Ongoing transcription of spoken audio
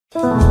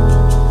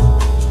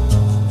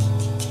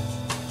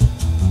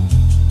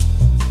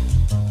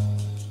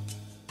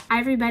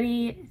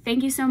everybody.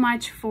 Thank you so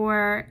much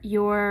for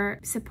your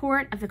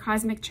support of the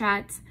Cosmic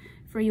Chats,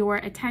 for your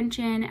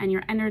attention and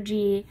your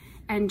energy,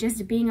 and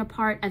just being a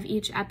part of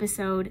each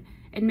episode.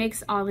 It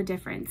makes all the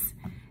difference.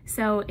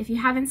 So if you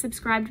haven't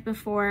subscribed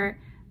before,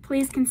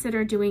 please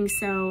consider doing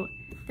so.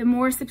 The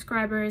more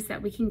subscribers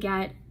that we can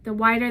get, the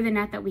wider the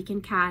net that we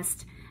can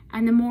cast,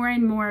 and the more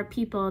and more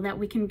people that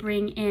we can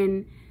bring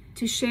in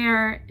to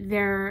share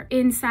their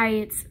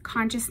insights,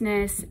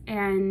 consciousness,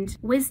 and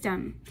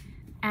wisdom,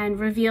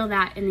 and reveal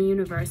that in the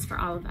universe for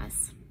all of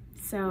us.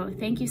 So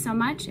thank you so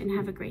much and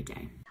have a great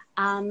day.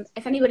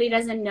 If anybody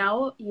doesn't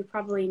know, you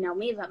probably know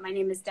me, but my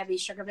name is Debbie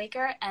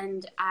Sugarbaker,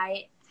 and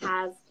I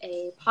have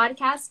a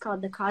podcast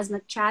called The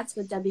Cosmic Chats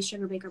with Debbie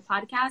Sugarbaker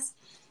Podcast.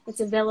 It's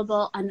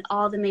available on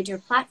all the major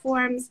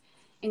platforms,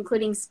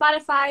 including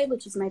Spotify,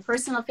 which is my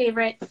personal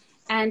favorite.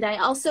 And I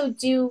also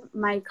do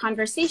my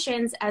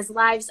conversations as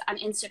lives on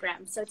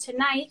Instagram. So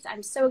tonight,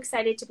 I'm so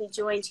excited to be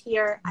joined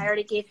here. I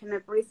already gave him a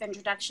brief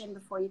introduction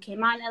before you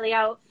came on,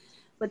 Eliyahu.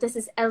 But this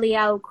is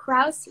Eliyahu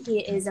Kraus. He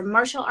is a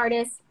martial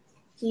artist.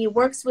 He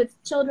works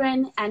with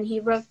children, and he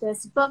wrote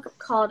this book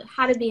called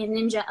How to Be a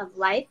Ninja of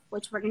Life,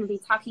 which we're going to be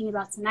talking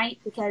about tonight,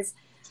 because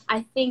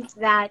I think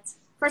that,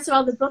 first of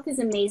all, the book is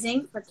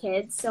amazing for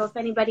kids. So if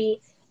anybody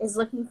is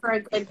looking for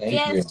a good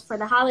gift for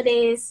the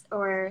holidays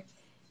or,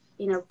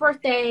 you know,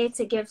 birthday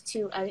to give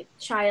to a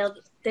child,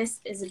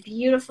 this is a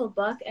beautiful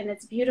book, and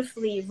it's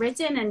beautifully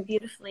written and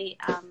beautifully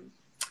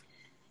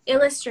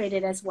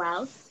illustrated as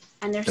well.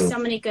 And there's so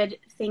many good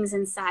things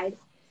inside.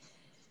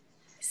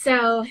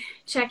 So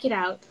check it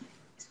out,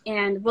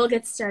 and we'll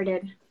get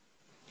started.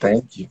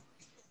 Thank you.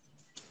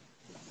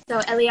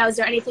 So Eliyahu, is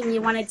there anything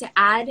you wanted to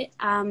add?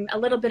 A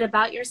little bit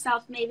about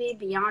yourself, maybe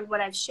beyond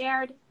what I've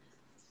shared?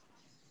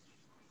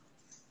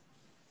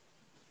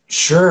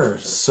 Sure.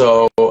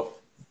 So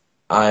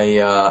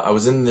I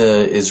was in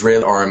the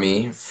Israeli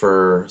army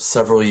for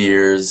several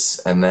years,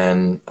 and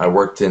then I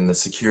worked in the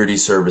security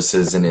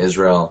services in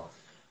Israel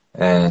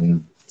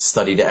and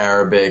studied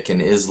Arabic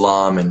and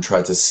Islam and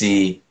tried to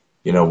see,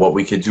 you know, what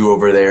we could do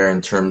over there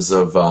in terms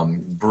of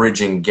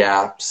bridging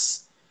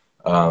gaps,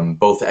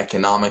 both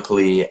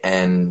economically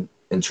and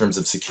in terms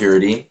of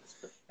security.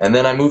 And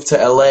then I moved to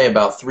LA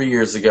about 3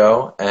 years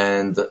ago,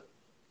 and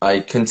I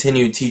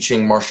continued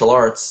teaching martial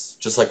arts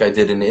just like I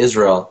did in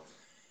Israel.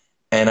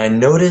 And I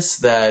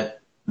noticed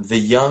that the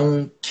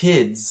young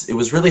kids, it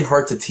was really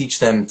hard to teach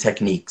them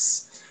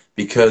techniques,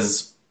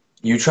 because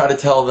you try to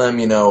tell them,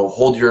 you know,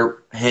 hold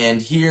your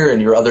hand here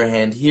and your other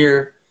hand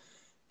here,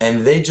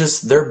 and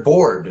they're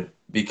bored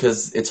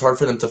because it's hard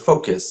for them to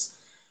focus.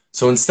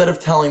 So instead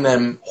of telling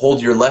them,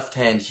 hold your left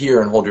hand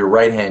here and hold your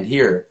right hand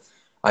here,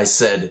 I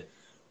said,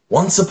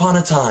 once upon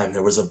a time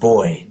there was a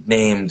boy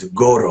named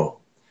Goro,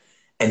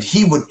 and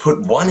he would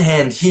put one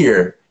hand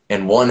here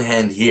and one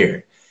hand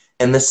here.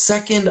 And the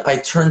second I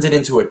turned it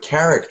into a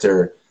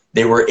character,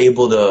 they were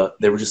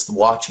just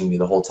watching me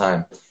the whole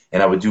time.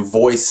 And I would do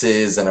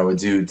voices and I would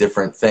do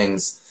different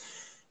things.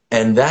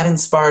 And that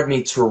inspired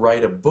me to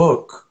write a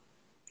book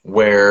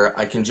where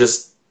I can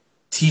just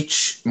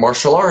teach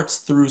martial arts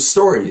through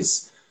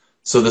stories.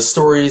 So the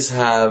stories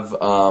have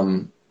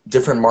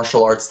different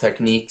martial arts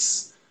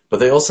techniques, but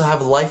they also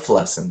have life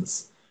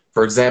lessons.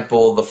 For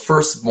example, the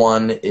first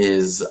one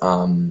is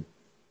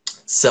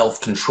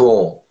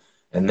self-control,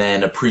 and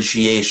then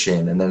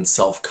appreciation, and then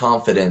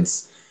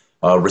self-confidence.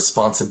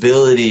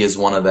 Responsibility is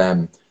one of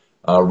them.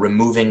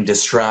 Removing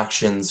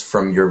distractions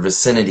from your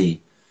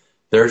vicinity.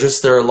 There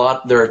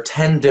are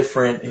 10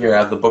 different, here I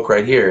have the book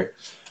right here.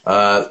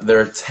 There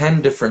are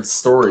 10 different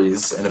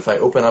stories, and if I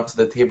open up to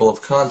the table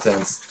of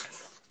contents,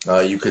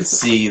 you could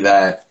see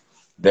that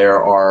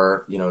there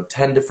are,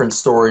 10 different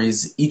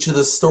stories. Each of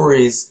the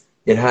stories,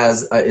 it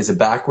has, is it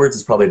backwards?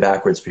 It's probably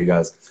backwards for you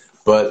guys.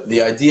 But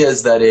the idea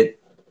is that it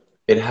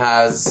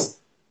has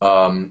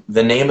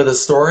the name of the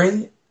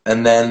story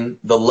and then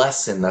the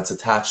lesson that's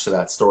attached to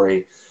that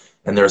story.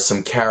 And there are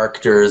some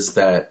characters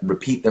that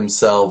repeat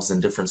themselves in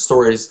different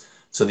stories,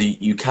 so that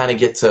you kind of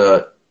get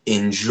to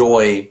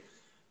enjoy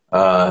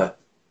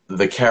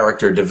the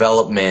character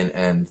development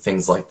and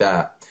things like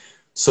that.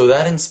 So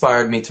that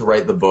inspired me to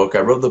write the book.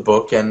 I wrote the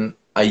book, and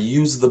I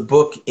use the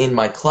book in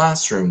my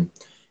classroom,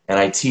 and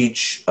I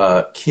teach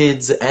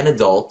kids and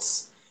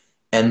adults.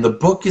 And the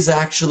book is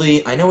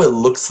actually, I know it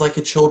looks like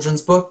a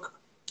children's book,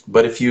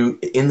 but if you,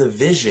 in the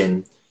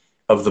vision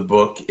of the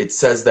book, it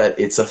says that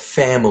it's a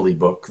family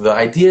book. The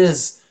idea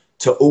is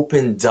to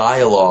open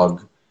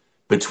dialogue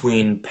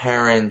between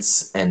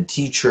parents and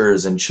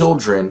teachers and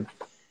children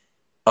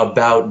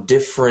about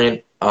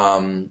different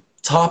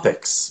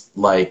topics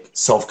like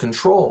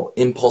self-control,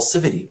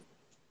 impulsivity.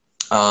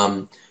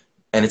 And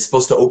it's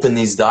supposed to open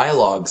these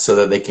dialogues so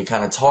that they can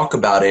kind of talk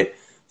about it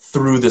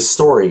through the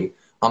story.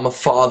 I'm a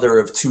father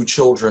of 2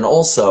 children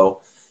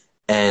also,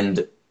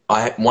 and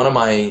one of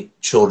my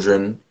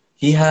children,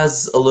 he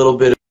has a little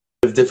bit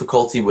of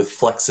difficulty with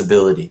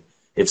flexibility.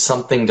 If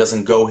something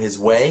doesn't go his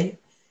way,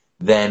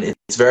 then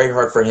it's very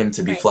hard for him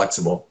to be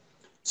flexible.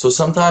 So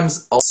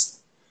sometimes I'll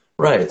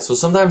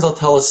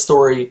tell a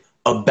story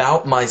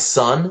about my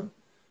son,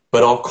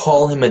 but I'll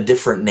call him a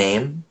different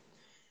name.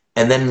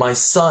 And then my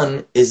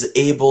son is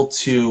able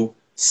to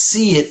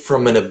see it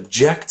from an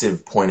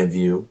objective point of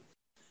view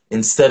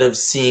instead of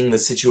seeing the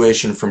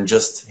situation from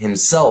just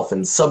himself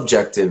and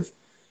subjective,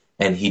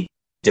 and he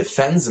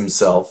defends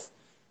himself.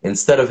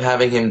 Instead of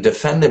having him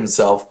defend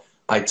himself,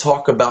 I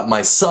talk about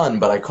my son,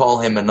 but I call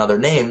him another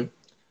name.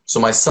 So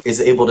my son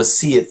is able to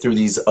see it through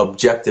these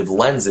objective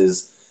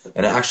lenses,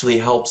 and it actually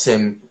helps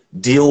him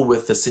deal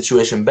with the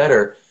situation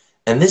better.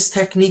 And this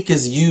technique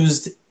is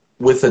used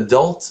with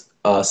adult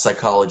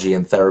psychology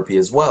and therapy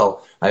as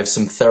well. I have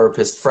some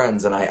therapist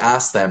friends, and I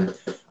asked them,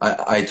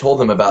 I told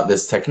them about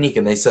this technique,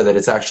 and they said that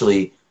it's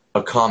actually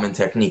a common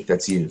technique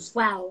that's used.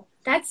 Wow,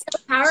 that's so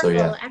powerful. So,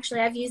 yeah.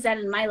 Actually, I've used that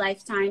in my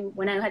lifetime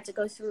when I had to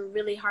go through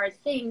really hard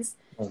things.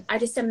 I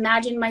just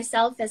imagined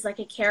myself as like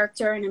a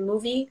character in a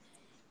movie,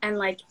 and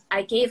like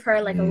I gave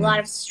her like a lot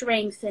of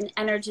strength and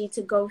energy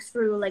to go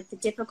through like the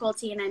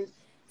difficulty. And then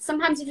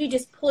sometimes if you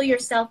just pull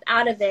yourself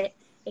out of it,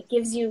 it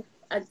gives you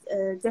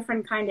a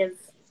different kind of,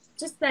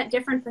 just that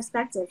different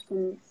perspective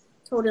can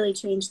totally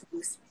change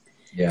things.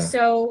 Yeah.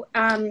 So,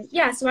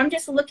 so I'm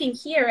just looking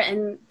here,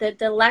 and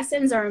the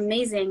lessons are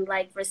amazing,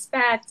 like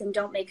respect and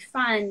don't make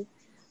fun.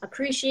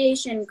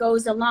 Appreciation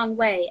goes a long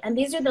way. And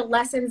these are the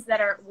lessons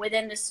that are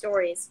within the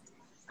stories.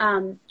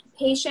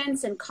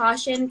 Patience and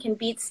caution can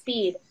beat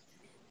speed.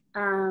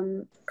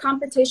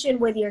 Competition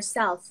with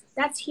yourself.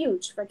 That's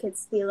huge for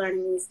kids to be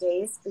learning these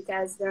days,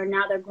 because they're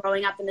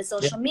growing up in the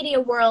social media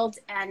world,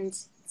 and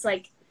it's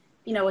like,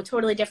 you know, a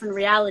totally different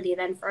reality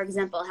than, for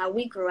example, how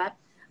we grew up.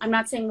 I'm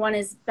not saying one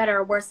is better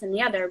or worse than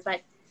the other,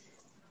 but,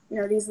 you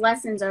know, these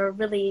lessons are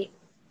really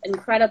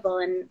incredible.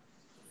 And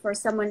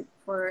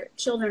for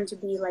children to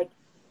be like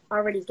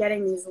already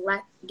getting these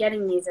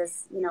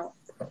as, you know,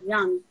 at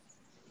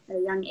a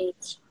young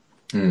age.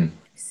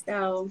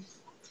 So,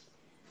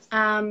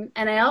 and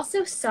I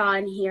also saw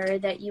in here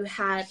that you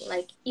had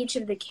like each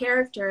of the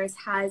characters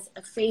has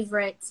a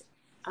favorite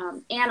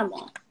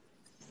animal.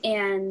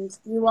 And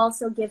you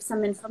also give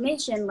some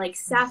information, like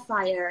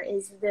sapphire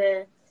is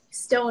the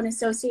stone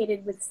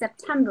associated with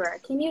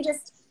September. Can you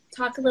just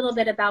talk a little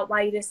bit about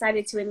why you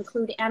decided to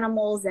include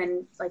animals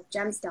and like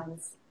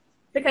gemstones?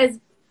 Because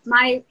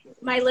my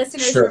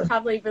listeners would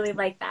probably really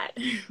like that.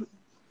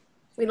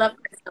 We love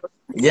crystals.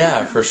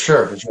 Yeah, for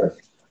sure.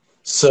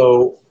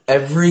 So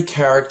every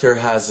character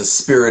has a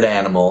spirit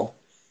animal,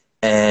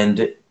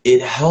 and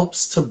it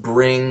helps to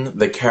bring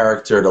the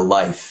character to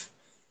life.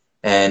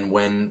 And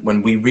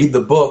when we read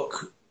the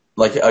book,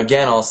 like,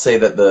 again, I'll say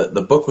that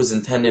the book was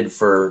intended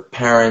for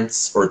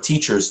parents or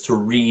teachers to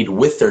read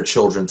with their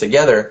children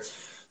together.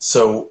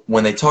 So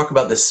when they talk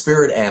about the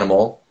spirit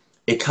animal,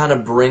 it kind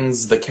of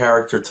brings the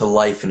character to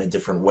life in a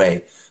different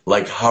way.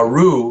 Like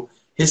Haru,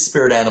 his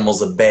spirit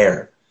animal's a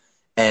bear.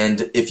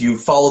 And if you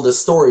follow the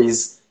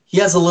stories, he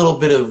has a little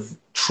bit of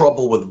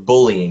trouble with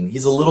bullying.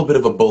 He's a little bit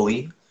of a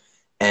bully.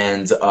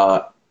 And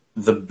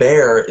the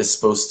bear is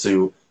supposed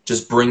to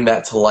just bring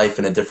that to life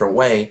in a different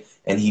way,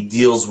 and he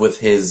deals with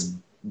his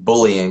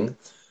bullying.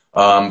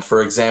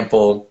 For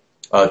example,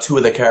 two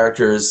of the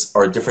characters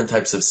are different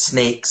types of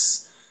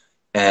snakes,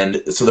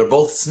 and so they're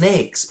both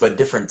snakes, but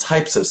different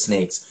types of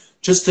snakes,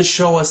 just to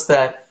show us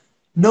that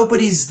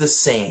nobody's the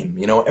same.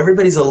 You know,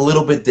 everybody's a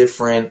little bit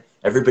different,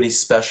 everybody's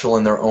special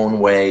in their own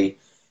way,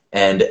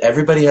 and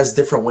everybody has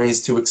different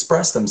ways to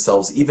express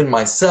themselves. Even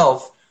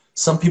myself,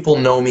 some people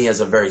know me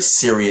as a very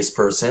serious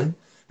person,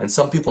 and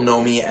some people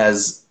know me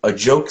as a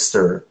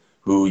jokester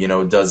who, you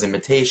know, does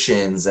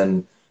imitations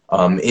and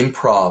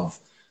improv.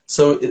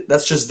 So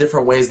that's just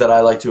different ways that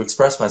I like to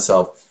express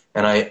myself.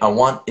 And I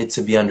want it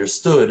to be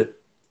understood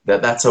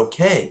that that's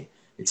okay.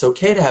 It's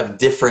okay to have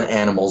different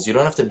animals. You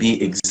don't have to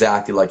be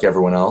exactly like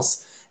everyone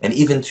else. And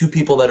even two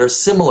people that are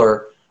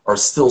similar are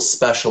still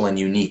special and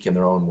unique in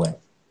their own way.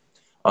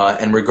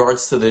 In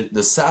regards to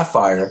the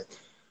sapphire,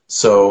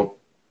 so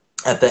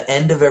at the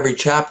end of every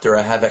chapter,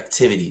 I have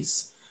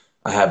activities.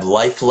 I have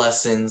life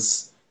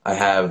lessons, I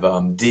have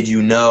did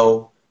you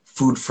know,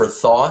 food for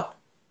thought,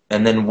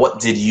 and then what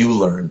did you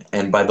learn?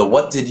 And by the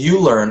what did you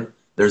learn,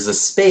 there's a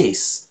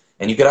space,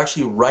 and you could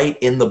actually write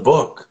in the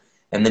book,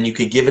 and then you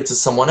could give it to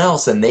someone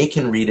else, and they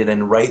can read it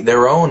and write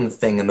their own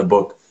thing in the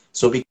book.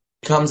 So it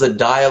becomes a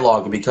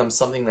dialogue, it becomes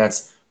something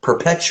that's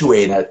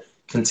perpetuated, that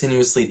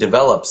continuously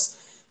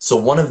develops. So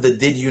one of the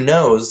did you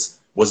knows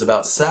was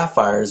about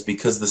sapphires,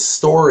 because the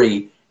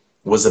story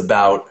was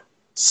about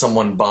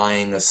someone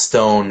buying a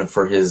stone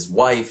for his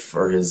wife,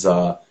 or his,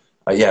 it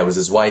was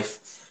his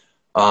wife.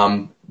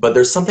 But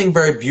there's something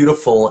very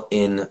beautiful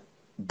in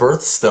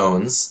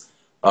birthstones.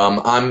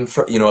 I'm,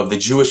 of the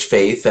Jewish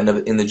faith, and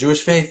in the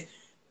Jewish faith,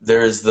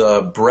 there's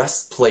the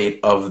breastplate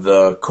of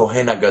the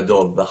Kohen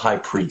HaGadol, the high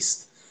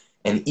priest.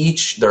 And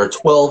there are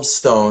 12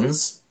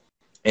 stones,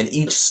 and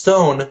each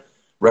stone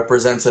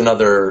represents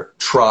another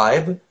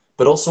tribe,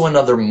 but also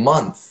another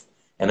month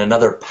and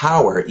another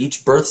power.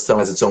 Each birthstone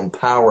has its own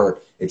power,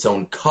 its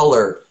own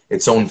color,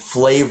 its own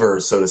flavor,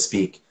 so to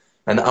speak.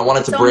 And I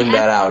wanted to bring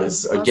that out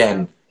as,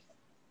 again,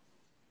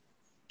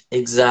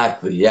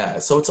 Exactly. Yeah.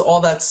 So it's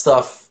all that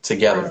stuff Wow,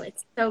 together.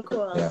 it's so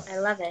cool. Yeah. I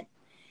love it.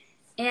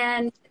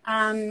 And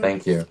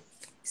Thank you.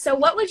 so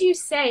what would you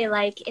say,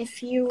 like,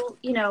 if you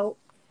know,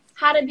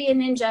 how to be a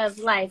ninja of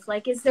life?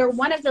 Like, is there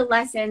one of the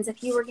lessons,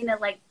 if you were gonna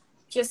like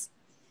just,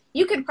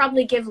 you could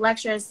probably give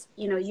lectures,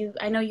 you know,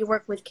 I know you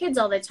work with kids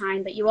all the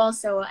time, but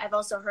I've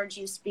also heard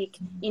you speak,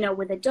 you know,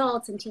 with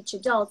adults and teach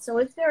adults. So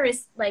if there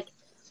is like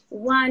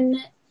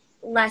one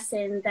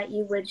lesson that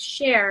you would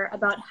share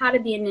about how to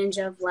be a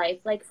ninja of life,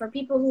 like for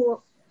people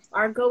who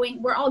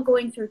we're all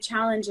going through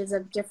challenges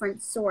of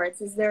different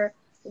sorts. Is there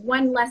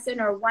one lesson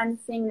or one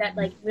thing that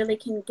like really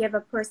can give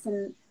a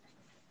person,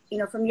 you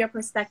know, from your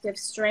perspective,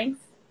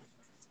 strength?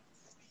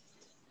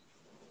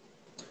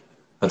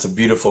 That's a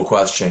beautiful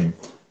question.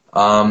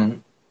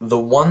 The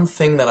one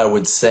thing that I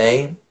would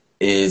say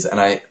is, and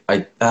I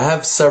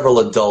have several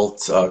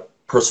adult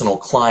personal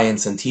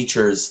clients and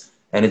teachers,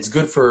 and it's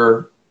good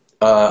for,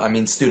 I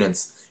mean,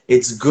 students.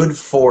 It's good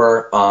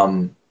for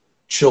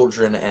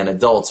children and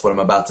adults, what I'm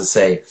about to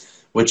say,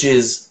 which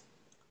is,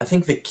 I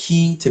think the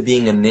key to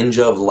being a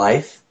ninja of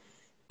life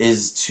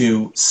is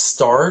to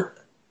start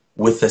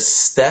with a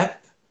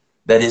step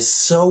that is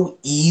so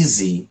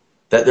easy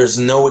that there's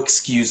no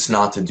excuse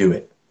not to do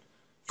it.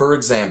 For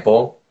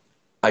example,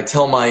 I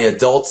tell my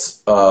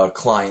adult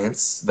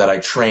clients that I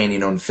train, you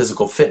know, in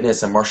physical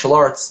fitness and martial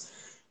arts,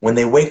 when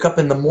they wake up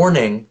in the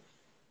morning,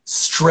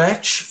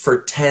 stretch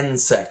for 10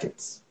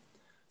 seconds.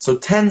 So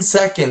 10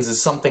 seconds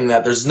is something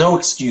that there's no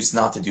excuse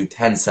not to do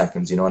 10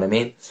 seconds, you know what I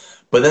mean?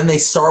 But then they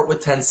start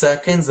with 10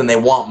 seconds and they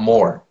want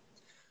more.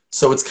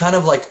 So it's kind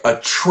of like a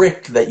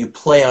trick that you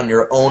play on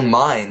your own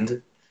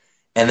mind,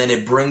 and then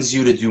it brings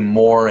you to do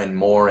more and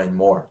more and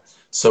more.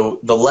 So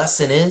the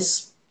lesson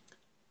is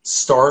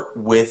start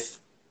with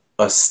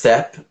a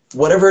step,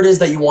 whatever it is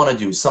that you want to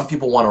do. Some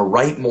people want to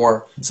write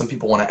more, some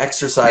people want to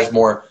exercise Right.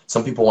 more,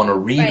 some people want to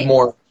read Right.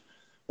 more.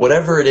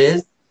 Whatever it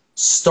is,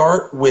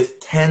 start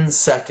with 10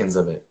 seconds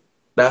of it.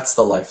 That's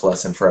the life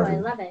lesson for Oh, I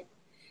everyone. love it.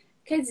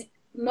 Because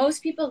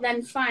most people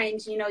then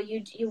find, you know,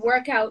 you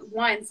work out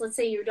once. Let's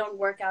say you don't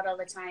work out all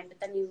the time, but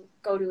then you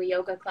go to a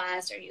yoga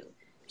class or you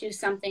do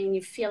something and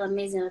you feel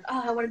amazing, like,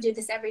 oh, I want to do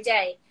this every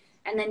day.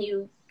 And then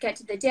you get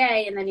to the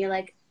day and then you're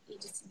like, you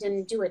just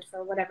didn't do it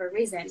for whatever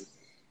reason.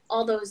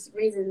 All those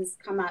reasons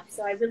come up.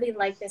 So I really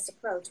like this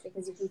approach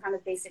because you can kind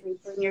of basically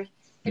bring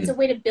it's a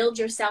way to build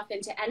yourself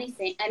into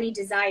anything, any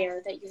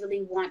desire that you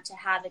really want to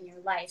have in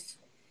your life,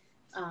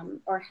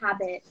 or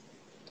habit,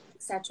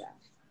 etc.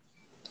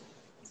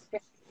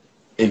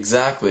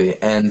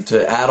 Exactly. And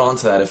to add on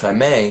to that, if I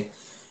may,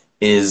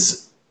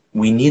 is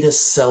we need to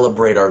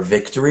celebrate our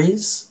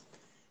victories.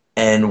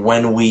 And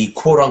when we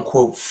quote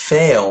unquote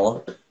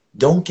fail,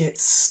 don't get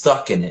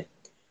stuck in it.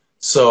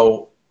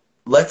 So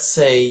let's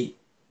say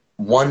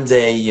one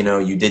day, you know,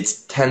 you did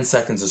 10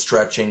 seconds of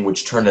stretching,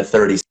 which turned to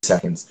 30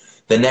 seconds.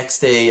 The next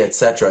day,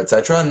 etc.,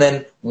 etc., and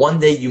then one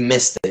day you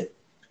missed it.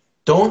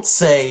 Don't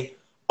say,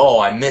 "Oh,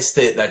 I missed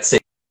it. That's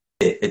it.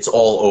 It's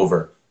all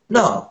over."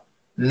 No.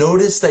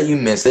 Notice that you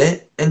missed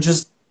it and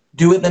just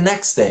do it the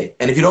next day.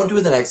 And if you don't do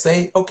it the next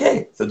day,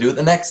 okay, so do it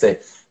the next day.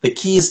 The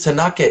key is to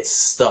not get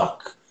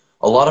stuck.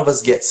 A lot of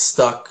us get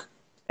stuck,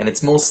 and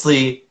it's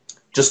mostly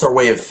just our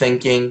way of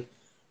thinking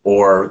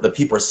or the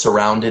people we're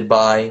surrounded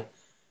by.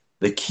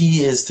 The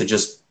key is to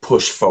just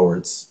push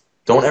forwards.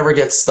 Don't ever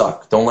get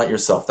stuck. Don't let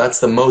yourself. That's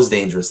the most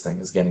dangerous thing,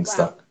 is getting Wow,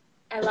 stuck.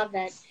 I love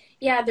that.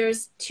 Yeah,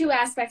 there's two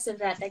aspects of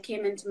that that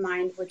came into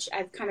mind, which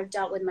I've kind of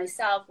dealt with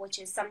myself, which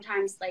is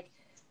sometimes like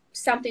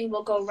something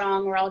will go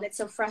wrong or I'll get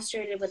so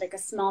frustrated with like a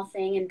small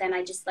thing and then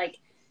I just like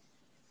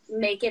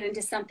make it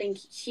into something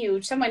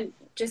huge. Someone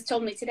just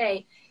told me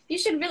today, you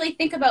should really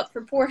think about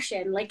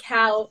proportion, like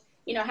how,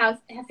 you know, how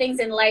things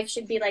in life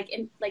should be like,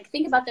 like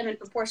think about them in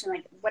proportion.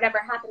 Like whatever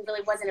happened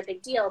really wasn't a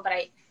big deal, but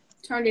I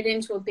turned it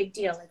into a big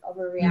deal, like Mm.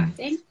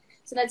 overreacting.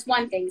 So that's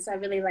one thing. So I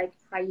really like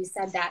how you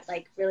said that,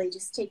 like really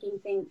just taking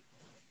things,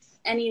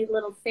 any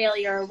little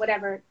failure or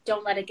whatever,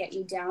 don't let it get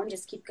you down.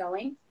 Just keep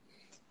going.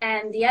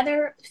 And the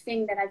other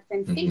thing that I've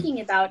been Mhm.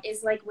 thinking about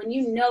is like when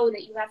you know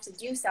that you have to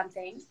do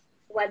something,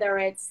 whether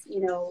it's,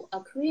 you know, a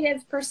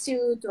creative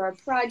pursuit or a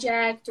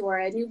project or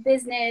a new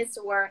business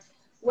or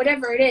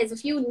whatever it is,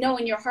 if you know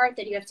in your heart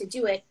that you have to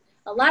do it,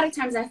 a lot of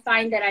times I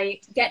find that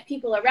I get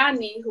people around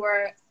me who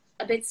are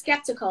a bit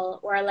skeptical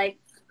or like,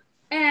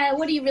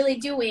 what are you really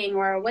doing?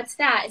 Or what's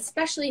that?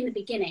 Especially in the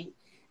beginning.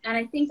 And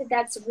I think that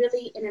that's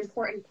really an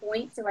important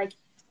point to like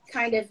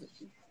kind of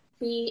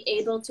be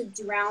able to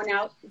drown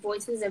out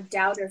voices of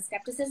doubt or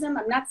skepticism.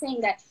 I'm not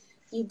saying that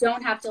you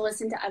don't have to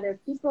listen to other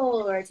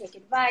people or take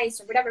advice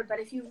or whatever, but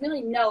if you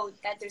really know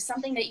that there's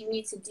something that you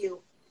need to do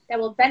that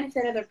will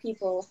benefit other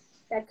people,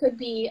 that could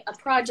be a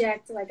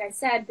project, like I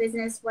said,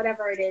 business,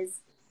 whatever it is,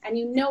 and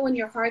you know in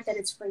your heart that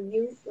it's for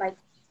you, like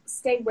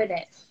stay with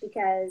it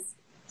because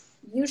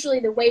usually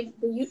the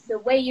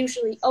way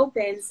usually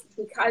opens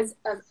because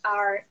of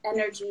our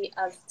energy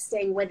of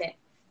staying with it.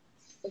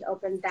 It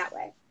opens that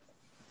way.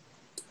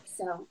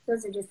 So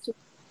those are just two.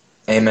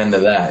 Amen to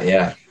that.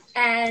 Yeah.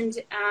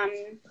 And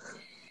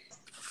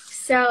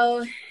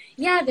so,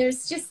 yeah,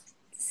 there's just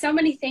so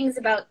many things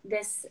about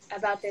this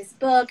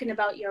book and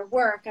about your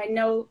work. I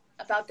know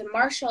about the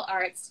martial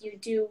arts. You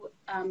do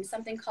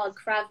something called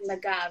Krav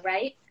Maga,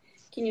 right?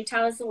 Can you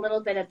tell us a little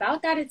bit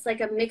about that? It's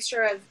like a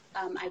mixture of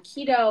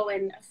Aikido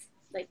and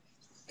like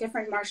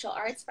different martial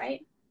arts,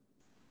 right?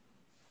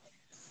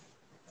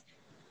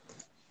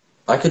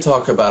 I could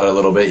talk about it a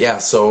little bit. Yeah,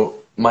 so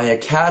my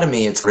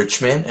academy, it's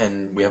Richmond,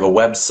 and we have a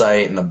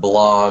website and a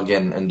blog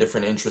and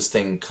different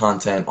interesting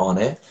content on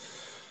it.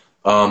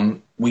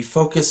 We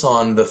focus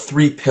on the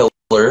three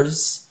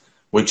pillars,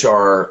 which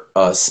are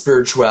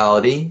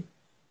spirituality,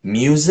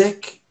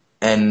 music,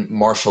 and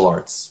martial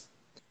arts.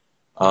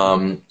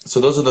 So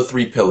those are the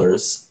three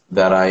pillars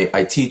that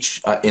I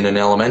teach in an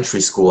elementary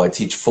school. I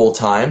teach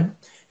full-time,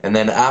 and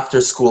then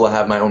after school I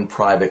have my own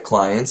private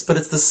clients, but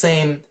it's the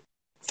same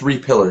three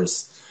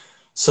pillars.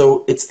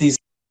 So it's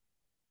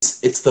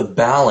the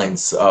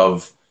balance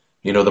of,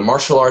 the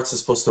martial arts is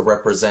supposed to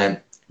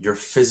represent your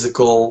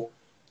physical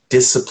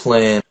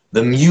discipline.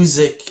 The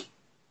music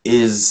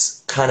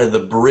is kind of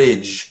the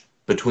bridge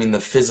between the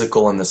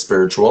physical and the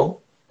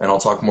spiritual, and I'll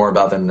talk more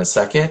about that in a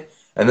second.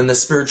 And then the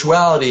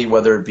spirituality,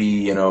 whether it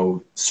be,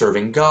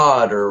 serving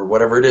God or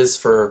whatever it is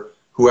for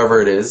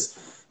whoever it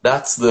is,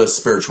 that's the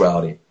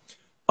spirituality.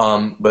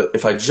 But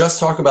if I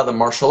just talk about the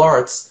martial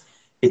arts,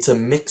 it's a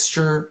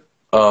mixture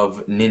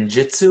of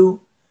ninjutsu,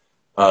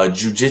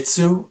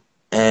 jujitsu,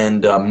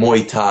 and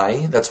Muay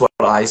Thai. That's what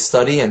I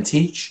study and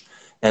teach.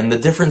 And the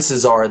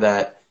differences are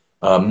that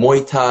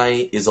Muay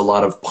Thai is a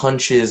lot of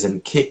punches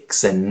and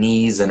kicks and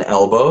knees and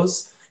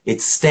elbows.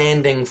 It's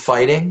standing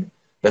fighting.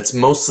 That's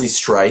mostly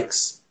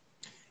strikes.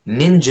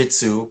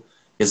 Ninjutsu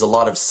is a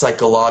lot of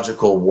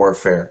psychological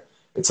warfare.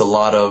 It's a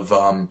lot of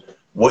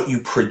what you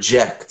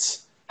project,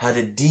 how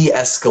to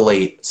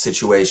de-escalate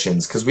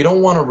situations, because we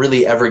don't want to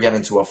really ever get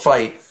into a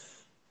fight.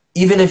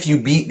 Even if you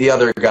beat the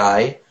other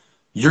guy,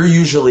 you're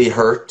usually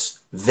hurt,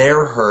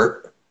 they're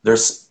hurt,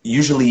 there's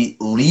usually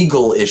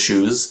legal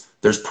issues,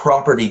 there's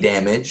property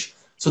damage.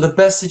 So the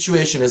best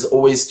situation is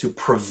always to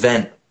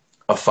prevent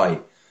a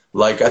fight.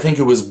 Like, I think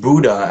it was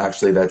Buddha,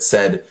 actually, that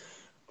said,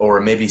 or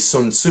maybe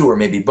Sun Tzu, or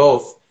maybe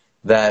both,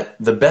 that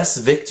the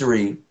best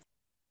victory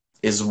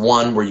is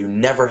one where you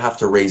never have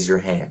to raise your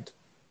hand.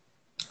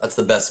 That's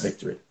the best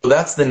victory. So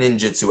that's the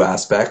ninjutsu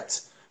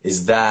aspect,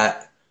 is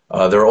that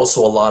there are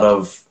also a lot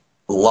of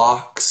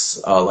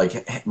locks,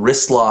 like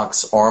wrist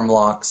locks, arm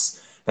locks.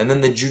 And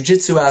then the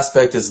jujitsu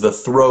aspect is the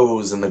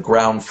throws and the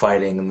ground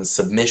fighting and the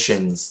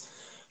submissions.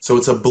 So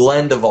it's a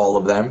blend of all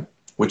of them,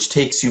 which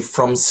takes you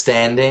from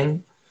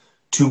standing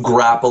to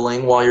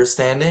grappling while you're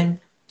standing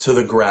to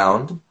the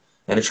ground.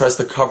 And it tries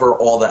to cover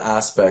all the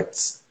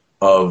aspects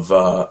of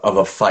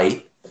a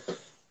fight.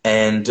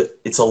 And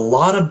it's a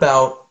lot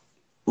about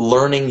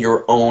learning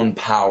your own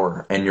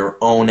power and your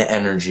own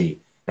energy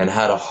and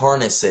how to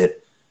harness it.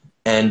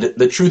 And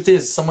the truth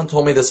is, someone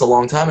told me this a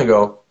long time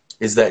ago,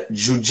 is that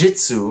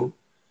jujitsu,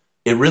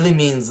 it really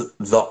means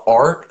the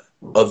art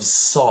of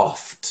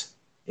soft.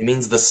 It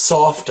means the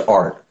soft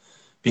art,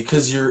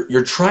 because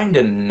you're trying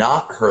to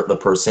not hurt the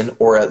person,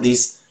 or at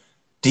least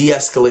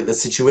de-escalate the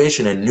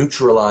situation and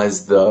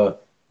neutralize the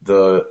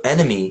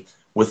enemy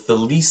with the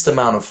least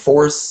amount of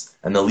force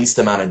and the least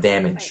amount of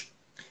damage.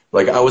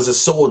 Like, I was a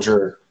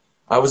soldier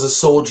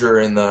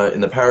in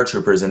the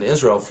paratroopers in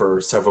Israel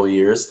for several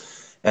years.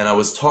 And I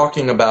was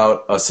talking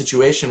about a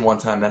situation one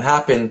time that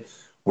happened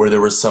where there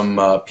were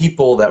some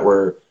people that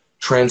were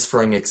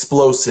transferring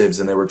explosives,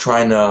 and they were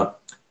trying to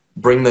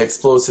bring the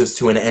explosives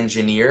to an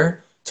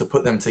engineer to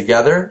put them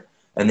together.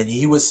 And then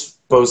he was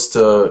supposed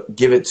to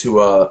give it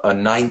to a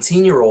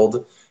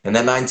 19-year-old, and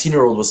that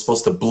 19-year-old was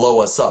supposed to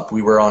blow us up.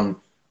 We were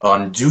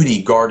on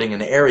duty guarding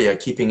an area,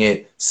 keeping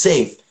it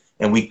safe,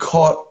 and we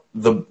caught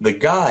the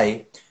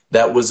guy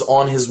that was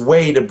on his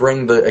way to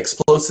bring the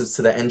explosives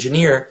to the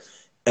engineer,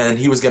 and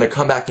he was going to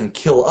come back and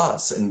kill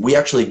us. And we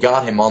actually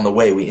got him on the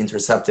way. We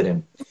intercepted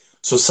him.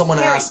 So someone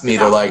asked me,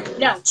 they're like,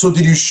 so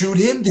did you shoot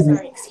him?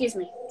 Sorry, excuse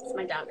me. It's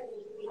my dog.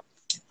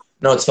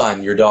 No, it's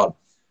fine. Your dog.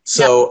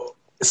 So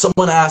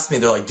someone asked me,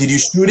 they're like, did you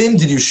shoot him?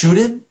 Did you shoot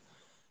him?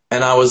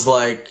 And I was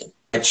like,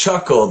 I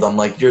chuckled. I'm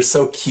like, you're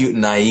so cute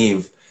and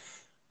naive.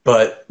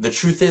 But the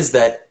truth is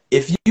that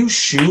if you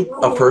shoot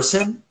a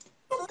person,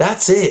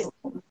 that's it.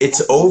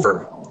 It's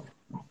over.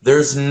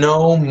 There's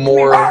no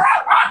more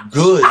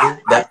good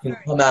that can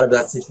come out of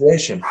that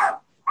situation.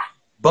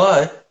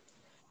 But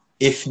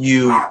if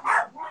you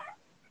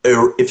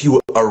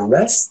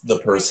arrest the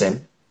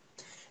person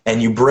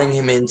and you bring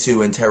him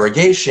into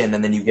interrogation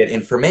and then you get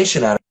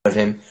information out of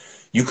him,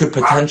 you could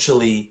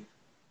potentially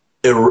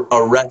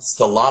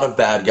arrest a lot of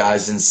bad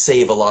guys and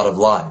save a lot of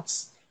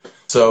lives.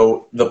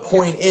 So the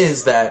point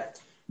is that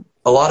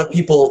a lot of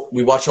people,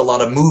 we watch a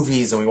lot of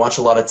movies and we watch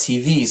a lot of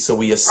TV, so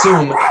we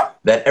assume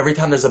that every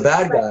time there's a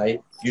bad guy,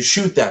 you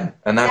shoot them,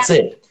 and that's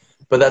it.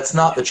 But that's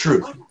not the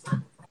truth.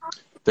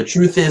 The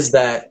truth is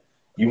that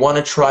you want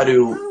to try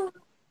to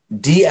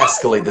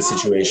de-escalate the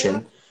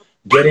situation,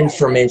 get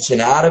information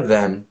out of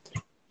them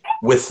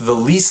with the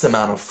least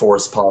amount of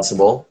force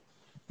possible,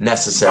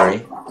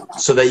 necessary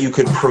so that you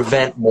could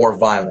prevent more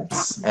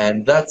violence.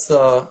 And that's,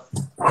 in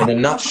a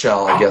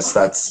nutshell, I guess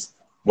that's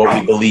what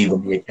we believe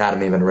in the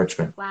Academy of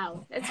Enrichment.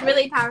 Wow, it's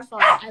really powerful.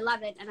 I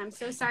love it. And I'm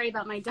so sorry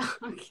about my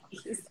dog.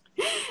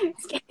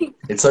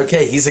 It's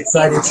okay. He's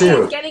excited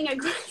too. He's getting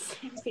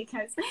aggressive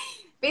because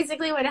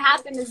basically what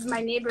happened is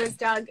my neighbor's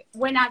dog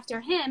went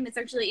after him. It's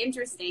actually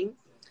interesting.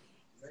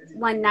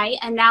 One night,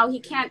 and now he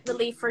can't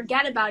really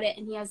forget about it,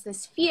 and he has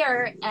this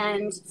fear,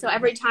 and so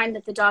every time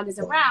that the dog is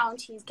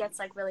around, he gets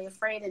like really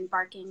afraid and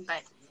barking.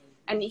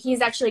 And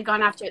he's actually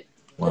gone after it.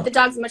 Wow. But the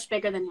dog's much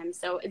bigger than him,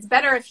 so it's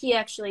better if he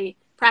actually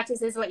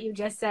practices what you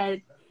just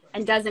said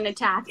and doesn't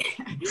attack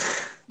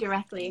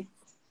directly.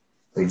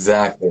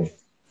 Exactly.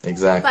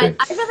 But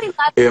I really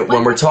love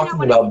when we're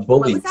talking about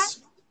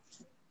bullies.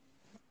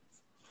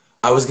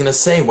 I was going to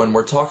say, when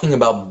we're talking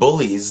about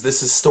bullies,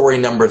 this is story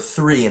number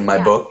 3 in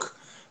my book.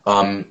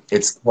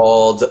 It's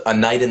called A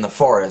Night in the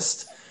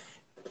Forest,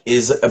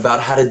 is about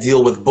how to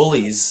deal with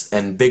bullies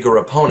and bigger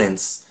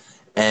opponents.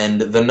 And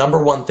the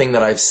number one thing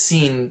that I've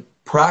seen,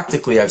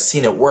 practically I've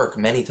seen it work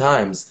many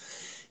times,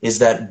 is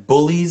that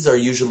bullies are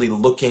usually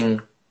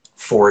looking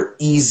for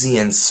easy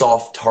and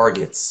soft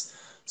targets.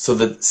 So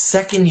the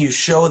second you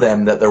show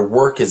them that their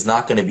work is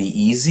not going to be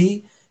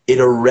easy, it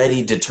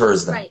already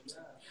deters them. Right.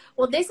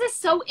 Well, this is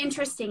so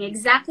interesting,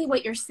 exactly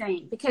what you're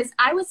saying, because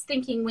I was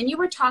thinking when you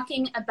were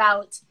talking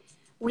about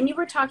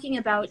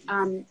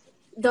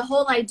the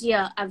whole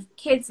idea of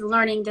kids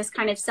learning this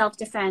kind of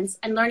self-defense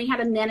and learning how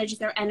to manage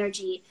their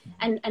energy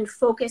and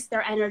focus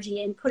their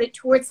energy and put it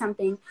towards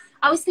something,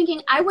 I was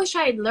thinking, I wish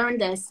I had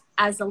learned this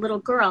as a little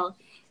girl,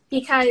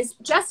 because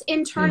just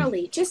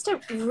internally, just to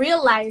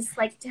realize,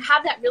 like, to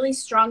have that really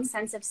strong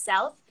sense of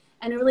self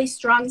and a really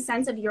strong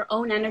sense of your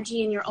own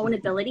energy and your own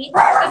ability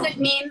doesn't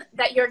mean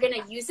that you're going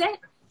to use it.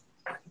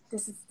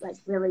 This is like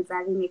really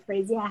driving me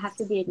crazy. I have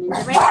to be a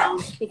ninja right now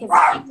because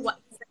I think what's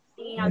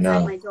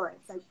outside my door.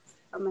 It's like,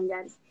 oh my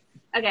God.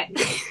 Okay.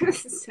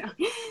 So,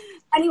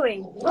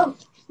 anyway,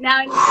 now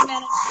I need to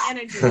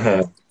manage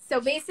energy. So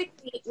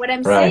basically what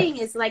I'm saying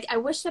is, like, I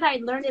wish that I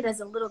learned it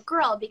as a little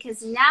girl,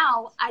 because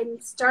now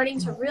I'm starting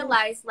to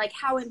realize, like,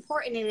 how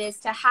important it is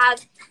to have,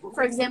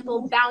 for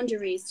example,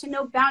 boundaries, to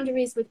know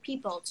boundaries with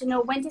people, to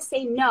know when to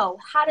say no,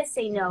 how to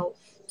say no,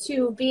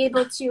 to be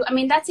able to, I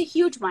mean, that's a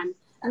huge one.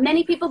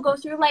 Many people go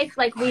through life,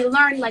 like, we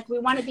learn, like, we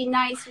want to be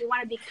nice, we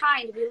want to be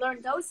kind, we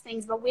learn those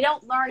things, but we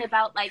don't learn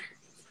about, like,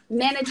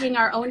 managing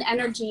our own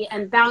energy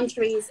and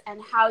boundaries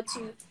and how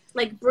to,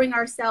 like, bring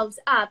ourselves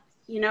up.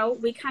 You know,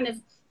 we kind of,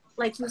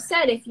 like you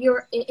said, if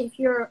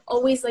you're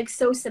always, like,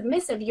 so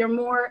submissive, you're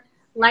more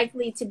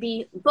likely to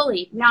be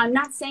bullied. Now, I'm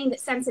not saying that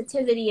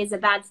sensitivity is a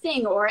bad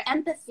thing, or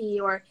empathy,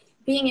 or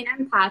being an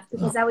empath,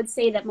 because I would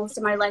say that most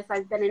of my life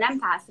I've been an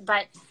empath.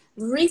 But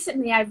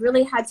recently I've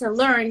really had to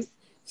learn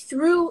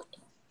through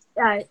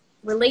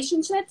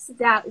relationships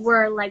that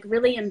were, like,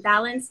 really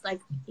imbalanced. Like,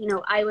 you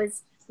know, I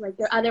was, like,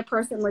 the other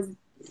person was,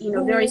 you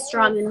know, very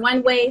strong in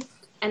one way,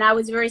 and I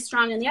was very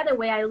strong in the other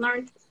way. I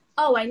learned,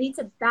 oh, I need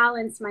to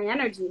balance my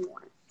energy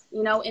more,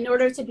 you know, in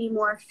order to be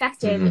more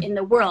effective in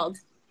the world.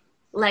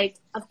 Like,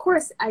 of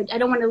course, I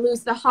don't want to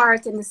lose the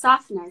heart and the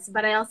softness,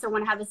 but I also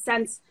want to have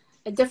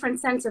a different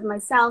sense of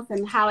myself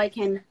and how I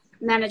can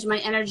manage my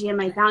energy and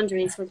my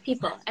boundaries with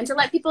people, and to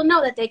let people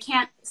know that they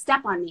can't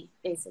step on me,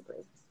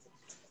 basically.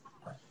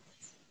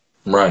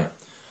 Right.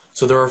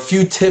 So there are a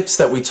few tips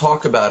that we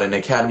talk about in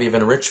Academy of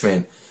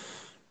Enrichment,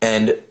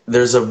 and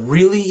there's a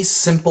really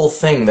simple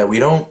thing that we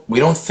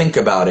don't think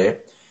about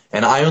it,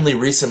 and I only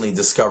recently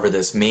discovered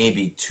this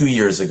maybe 2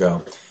 years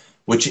ago,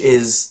 which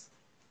is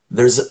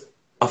there's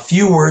a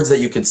few words that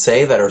you could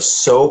say that are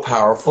so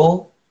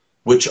powerful,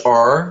 which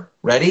are,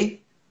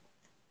 ready?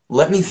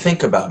 Let me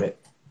think about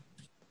it.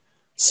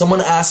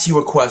 Someone asks you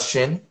a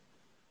question.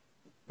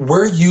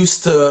 We're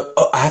used to,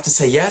 I have to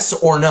say yes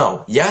or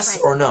no, yes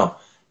or no.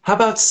 How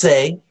about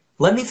say,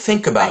 let me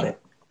think about it?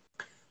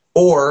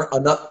 Or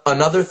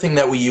another thing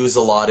that we use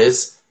a lot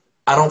is,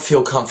 I don't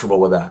feel comfortable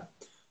with that.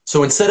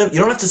 So instead of, you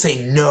don't have to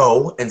say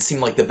no and seem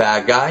like the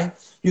bad guy.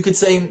 You could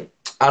say,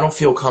 I don't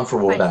feel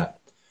comfortable with that.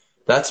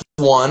 That's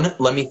one.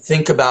 Let me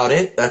think about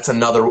it. That's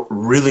another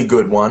really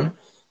good one.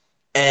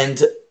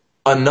 And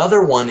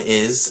another one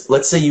is,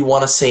 let's say you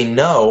want to say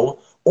no,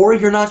 or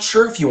you're not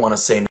sure if you want to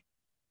say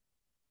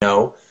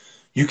no.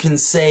 You can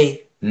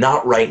say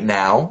not right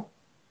now,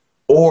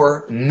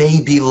 or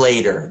maybe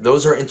later.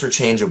 Those are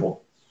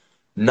interchangeable.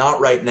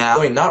 Not right now.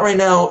 I mean, not right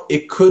now,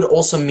 it could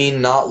also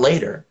mean not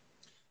later.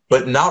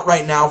 But not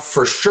right now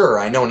for sure.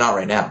 I know not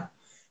right now.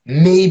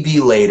 Maybe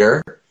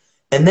later.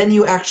 And then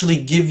you actually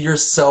give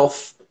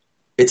yourself,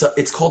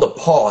 it's called a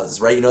pause,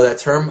 right? You know that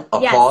term?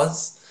 A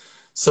pause?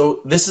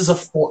 So this is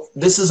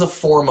a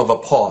form of a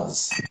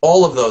pause.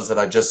 All of those that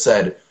I just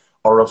said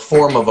are a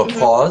form of a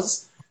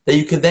pause that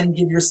you could then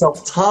give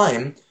yourself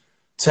time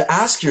to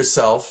ask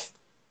yourself,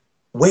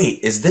 wait,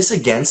 is this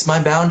against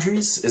my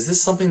boundaries? Is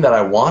this something that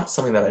I want,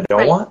 something that I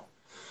don't want?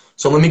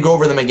 So let me go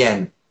over them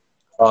again.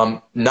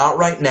 Not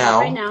right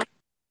now,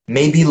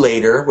 maybe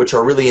later, which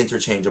are really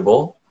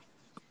interchangeable.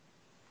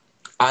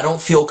 I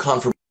don't feel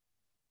comfortable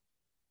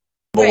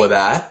with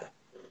that,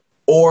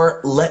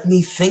 or let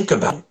me think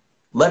about it.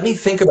 Let me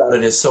think about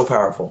it is so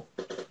powerful.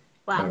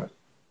 Wow.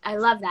 I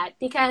love that,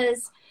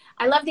 because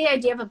I love the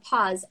idea of a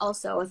pause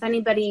also. If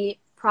anybody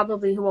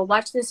probably who will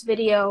watch this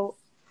video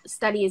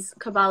studies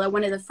Kabbalah,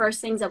 one of the first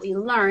things that we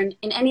learn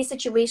in any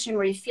situation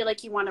where you feel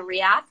like you want to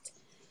react,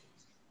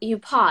 you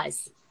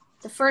pause.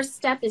 The first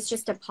step is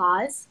just a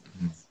pause.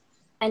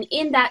 And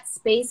in that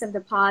space of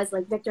the pause,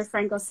 like Viktor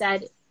Frankl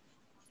said,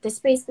 the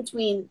space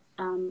between,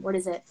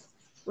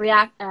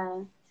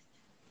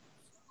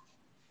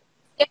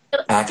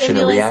 Action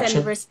and reaction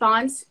and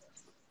response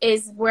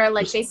is where,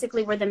 like,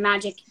 basically where the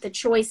magic, the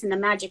choice and the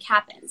magic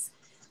happens.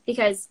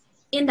 Because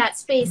in that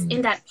space,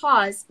 in that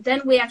pause,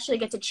 then we actually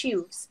get to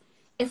choose.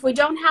 If we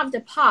don't have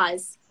the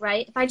pause,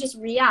 right, if I just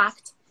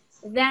react,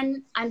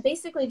 then I'm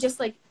basically just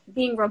like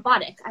being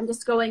robotic. I'm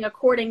just going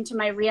according to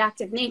my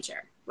reactive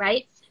nature,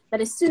 right? But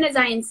as soon as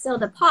I instill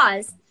the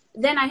pause,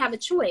 then I have a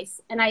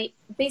choice, and I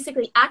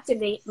basically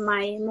activate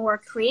my more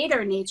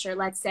creator nature,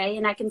 let's say,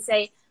 and I can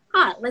say,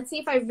 let's see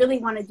if I really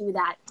want to do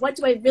that. What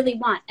do I really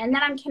want? And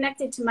then I'm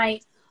connected to my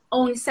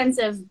own sense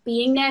of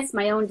beingness,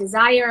 my own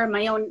desire,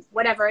 my own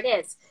whatever it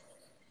is.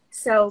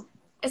 So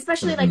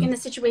especially like in the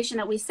situation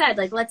that we said,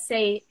 like, let's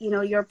say, you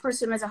know, you're a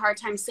person who has a hard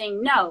time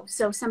saying no.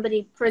 So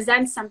somebody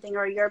presents something,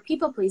 or you're a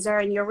people pleaser,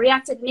 and your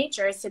reactive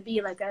nature is to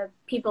be like a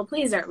people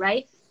pleaser,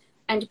 right?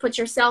 And to put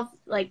yourself,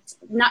 like,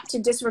 not to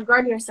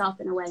disregard yourself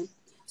in a way.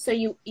 So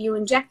you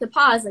inject the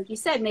pause, like you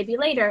said, maybe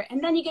later,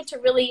 and then you get to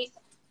really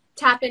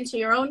tap into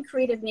your own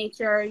creative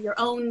nature, your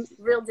own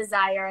real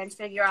desire, and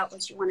figure out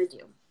what you want to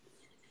do.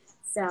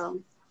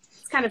 So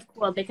it's kind of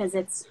cool because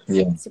it's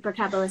super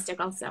Kabbalistic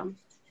also.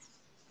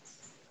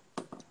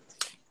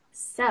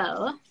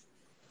 So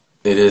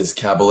it is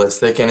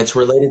Kabbalistic, and it's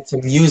related to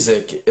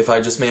music. If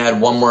I just may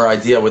add one more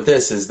idea with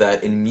this, is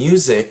that in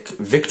music,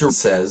 Victor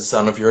says, I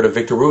don't know if you heard of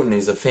Victor Wooten,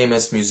 he's a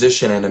famous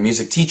musician and a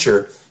music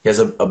teacher. He has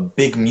a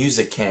big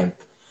music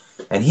camp.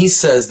 And he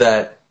says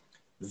that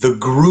the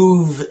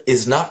groove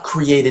is not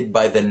created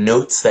by the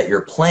notes that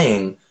you're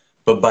playing,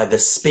 but by the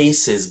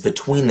spaces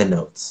between the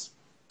notes.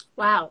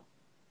 Wow.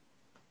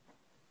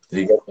 Did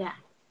you get it? Yeah.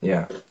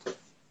 Yeah.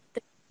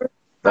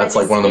 That's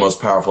like one of the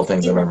most powerful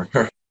things I've ever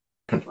heard.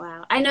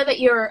 Wow. I know that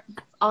you're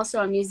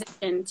also a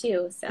musician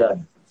too, so.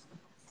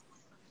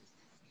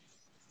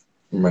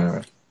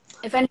 Right.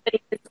 If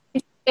anybody is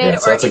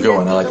interested, so that's a good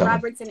one. I like the that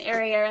Robertson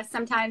area,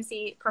 sometimes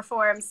he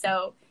performs,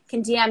 so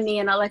can DM me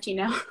and I'll let you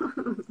know.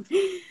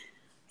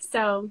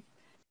 So,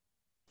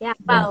 yeah.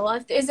 Wow.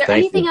 Well, is there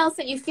anything else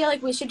that you feel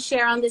like we should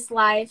share on this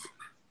live?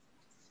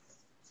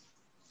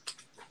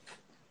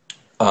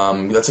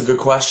 That's a good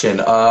question.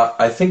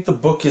 I think the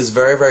book is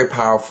very, very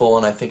powerful,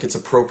 and I think it's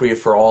appropriate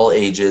for all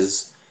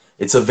ages.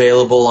 It's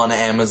available on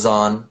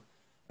Amazon,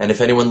 and if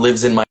anyone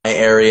lives in my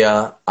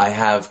area, I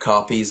have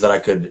copies that I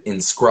could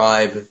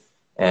inscribe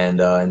and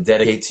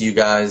dedicate to you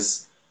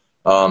guys.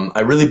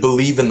 I really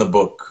believe in the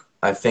book.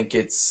 I think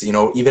it's, you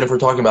know, even if we're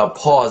talking about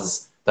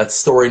pause, that's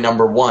story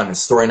number one.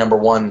 Story number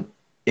one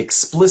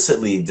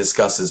explicitly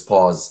discusses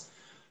pause.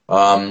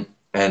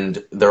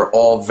 And they're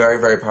all very,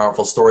 very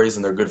powerful stories,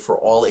 and they're good for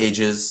all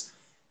ages.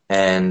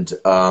 And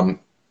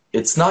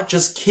it's not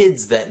just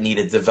kids that need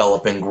to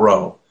develop and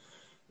grow.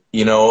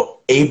 You know,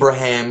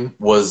 Abraham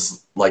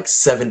was like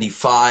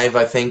 75,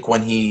 I think,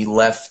 when he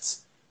left,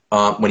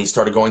 when he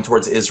started going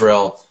towards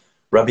Israel.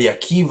 Rabbi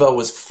Akiva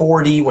was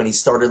 40 when he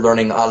started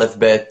learning Aleph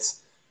Bet.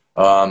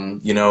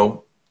 You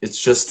know,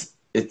 it's just,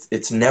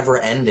 it's never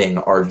ending,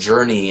 our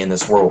journey in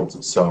this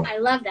world. So I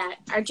love that.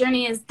 Our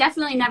journey is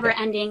definitely never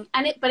ending.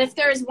 But if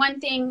there is one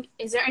thing,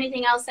 is there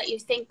anything else that you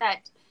think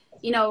that,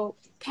 you know,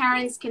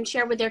 parents can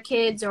share with their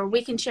kids, or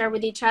we can share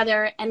with each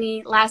other?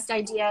 Any last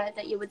idea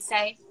that you would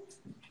say?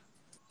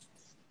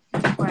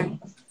 Or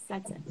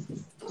that's it.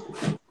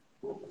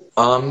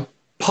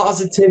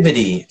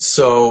 Positivity.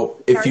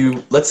 So if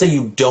you, let's say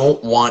you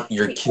don't want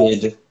your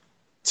kid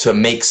to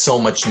make so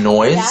much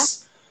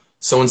noise.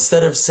 So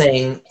instead of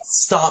saying,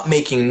 stop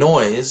making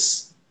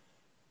noise,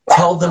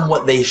 tell them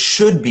what they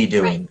should be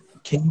doing.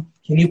 Can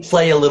you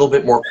play a little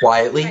bit more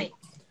quietly?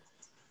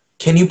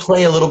 Can you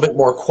play a little bit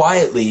more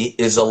quietly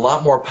is a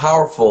lot more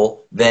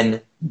powerful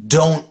than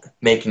don't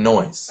make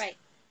noise.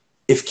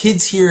 If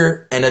kids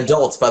hear, and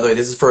adults, by the way,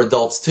 this is for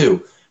adults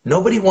too,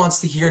 nobody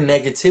wants to hear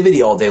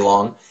negativity all day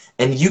long,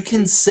 and you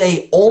can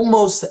say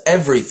almost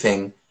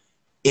everything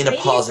in a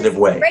positive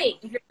way.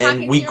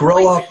 And we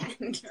grow up,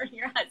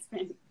 your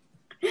husband.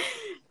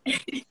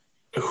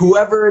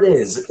 whoever it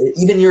is,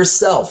 even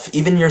yourself,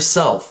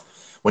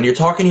 when you're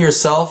talking to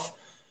yourself,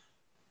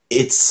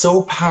 it's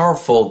so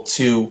powerful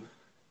to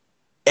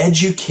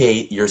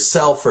educate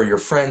yourself or your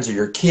friends or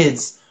your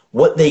kids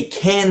what they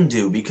can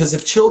do. Because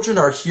if children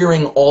are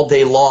hearing all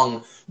day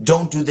long,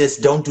 don't do this,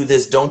 don't do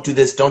this, don't do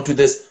this, don't do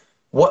this,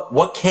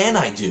 what can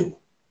I do?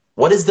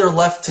 What is there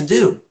left to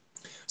do?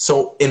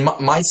 So in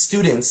my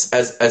students,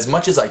 as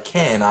much as I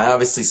can, I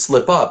obviously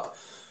slip up,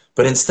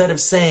 but instead of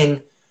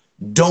saying,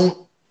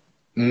 don't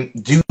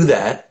do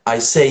that, I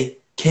say,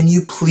 can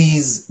you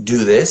please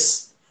do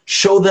this?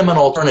 Show them an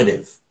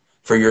alternative.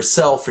 for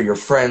yourself, for your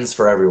friends,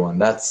 for everyone.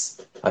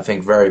 That's, I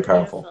think, very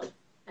powerful. Beautiful.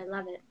 I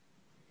love it.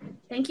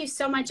 Thank you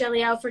so much,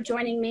 Eliel, for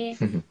joining me.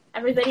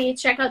 Everybody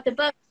check out the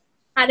book,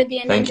 How to Be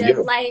a Ninja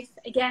of Life.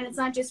 Again, it's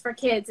not just for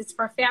kids, it's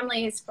for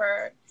families,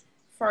 for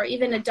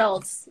even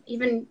adults.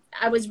 Even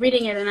I was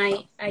reading it and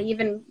I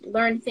even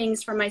learned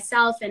things for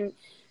myself. And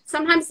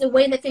sometimes the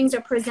way that things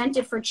are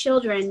presented for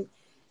children,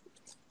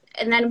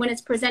 and then when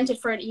it's presented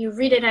for, you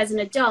read it as an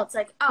adult, it's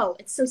like, oh,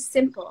 it's so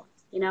simple.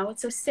 You know,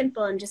 it's so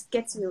simple and just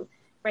gets you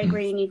right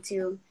where you need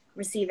to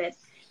receive it.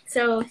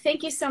 So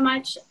thank you so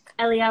much,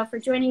 Eliel, for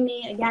joining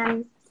me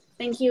again.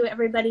 Thank you,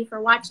 everybody, for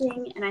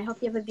watching, and I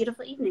hope you have a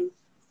beautiful evening.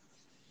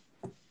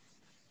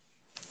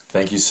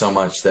 Thank you so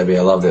much, Debbie.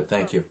 I loved it.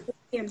 Thank you.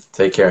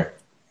 Take care.